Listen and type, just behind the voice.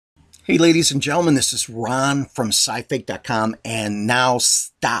Hey, ladies and gentlemen, this is Ron from SciFake.com, and now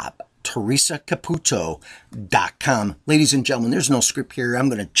stop. TheresaCaputo.com. Ladies and gentlemen, there's no script here. I'm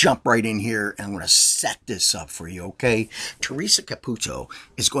going to jump right in here and I'm going to set this up for you, okay? Theresa Caputo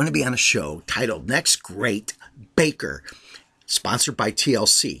is going to be on a show titled Next Great Baker, sponsored by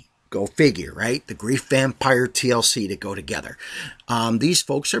TLC. Go figure, right? The Grief Vampire TLC to go together. These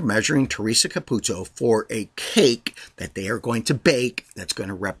folks are measuring Theresa Caputo for a cake that they are going to bake that's going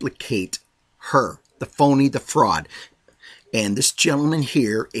to replicate her, the phony, the fraud. And this gentleman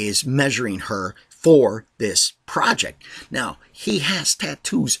here is measuring her for this project. Now, he has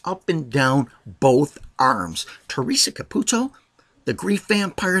tattoos up and down both arms. Theresa Caputo, the grief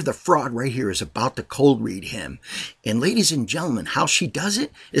vampire, the fraud right here, is about to cold read him. And ladies and gentlemen, how she does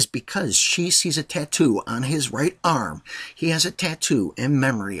it is because she sees a tattoo on his right arm. He has a tattoo in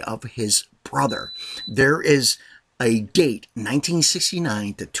memory of his brother. There is a date,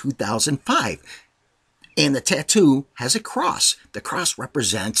 1969 to 2005. And the tattoo has a cross. The cross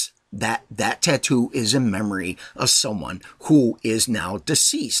represents that tattoo is in memory of someone who is now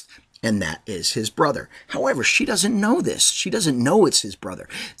deceased. And that is his brother. However, she doesn't know this. She doesn't know it's his brother.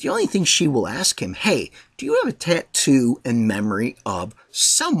 The only thing she will ask him, hey, do you have a tattoo in memory of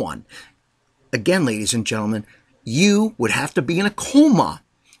someone? Again, ladies and gentlemen, you would have to be in a coma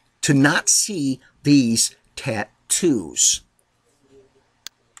to not see these tattoos.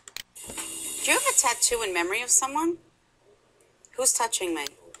 Do you have a tattoo in memory of someone? Who's touching me?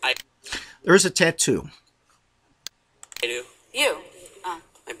 There's a tattoo. I do. You?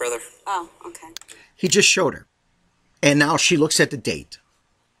 My brother. Oh, okay. He just showed her. And now she looks at the date.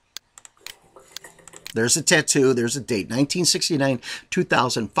 There's a tattoo. There's a date. 1969,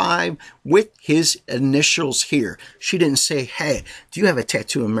 2005 with his initials here. She didn't say, hey, do you have a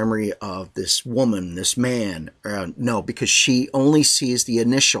tattoo in memory of this woman, this man? No, because she only sees the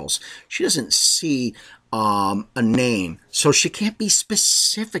initials. She doesn't see a name. So she can't be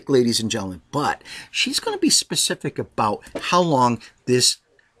specific, ladies and gentlemen. But she's going to be specific about how long this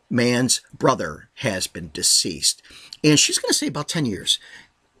man's brother has been deceased. And she's going to say about 10 years.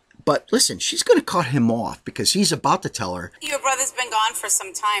 But listen, she's going to cut him off because he's about to tell her. Your brother's been gone for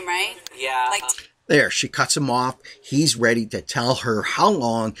some time, right? Yeah. There, she cuts him off. He's ready to tell her how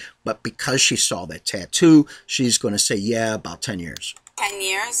long, but because she saw that tattoo, she's going to say, yeah, about 10 years. 10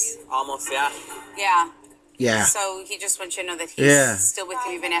 years? Almost, yeah. Yeah. Yeah. So he just wants you to know that he's still with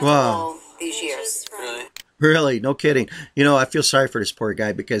you even after all these years. Really? Really, no kidding. You know, I feel sorry for this poor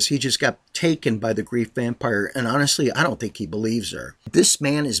guy because he just got taken by the grief vampire, and honestly, I don't think he believes her. This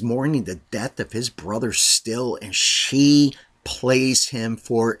man is mourning the death of his brother still, and she plays him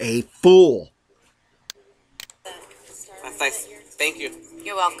for a fool. That's nice. Thank you.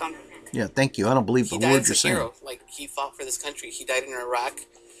 You're welcome. Yeah, thank you. I don't believe the He died words as you're a saying. hero. Like, he fought for this country. He died in Iraq.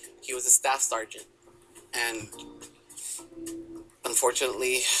 He was a staff sergeant. And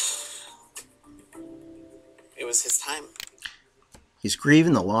unfortunately, it was his time. He's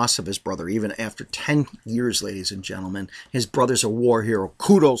grieving the loss of his brother even after 10 years, ladies and gentlemen. His brother's a war hero.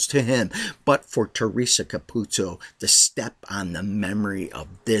 Kudos to him. But for Theresa Caputo, to step on the memory of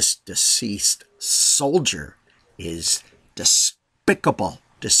this deceased soldier is despicable,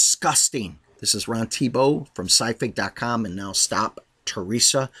 disgusting. This is Ron Tebo from SciFake.com, and now stop.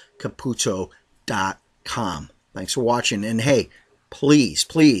 TheresaCaputo.com. Thanks for watching. And hey, please,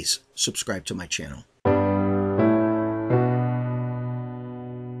 please subscribe to my channel.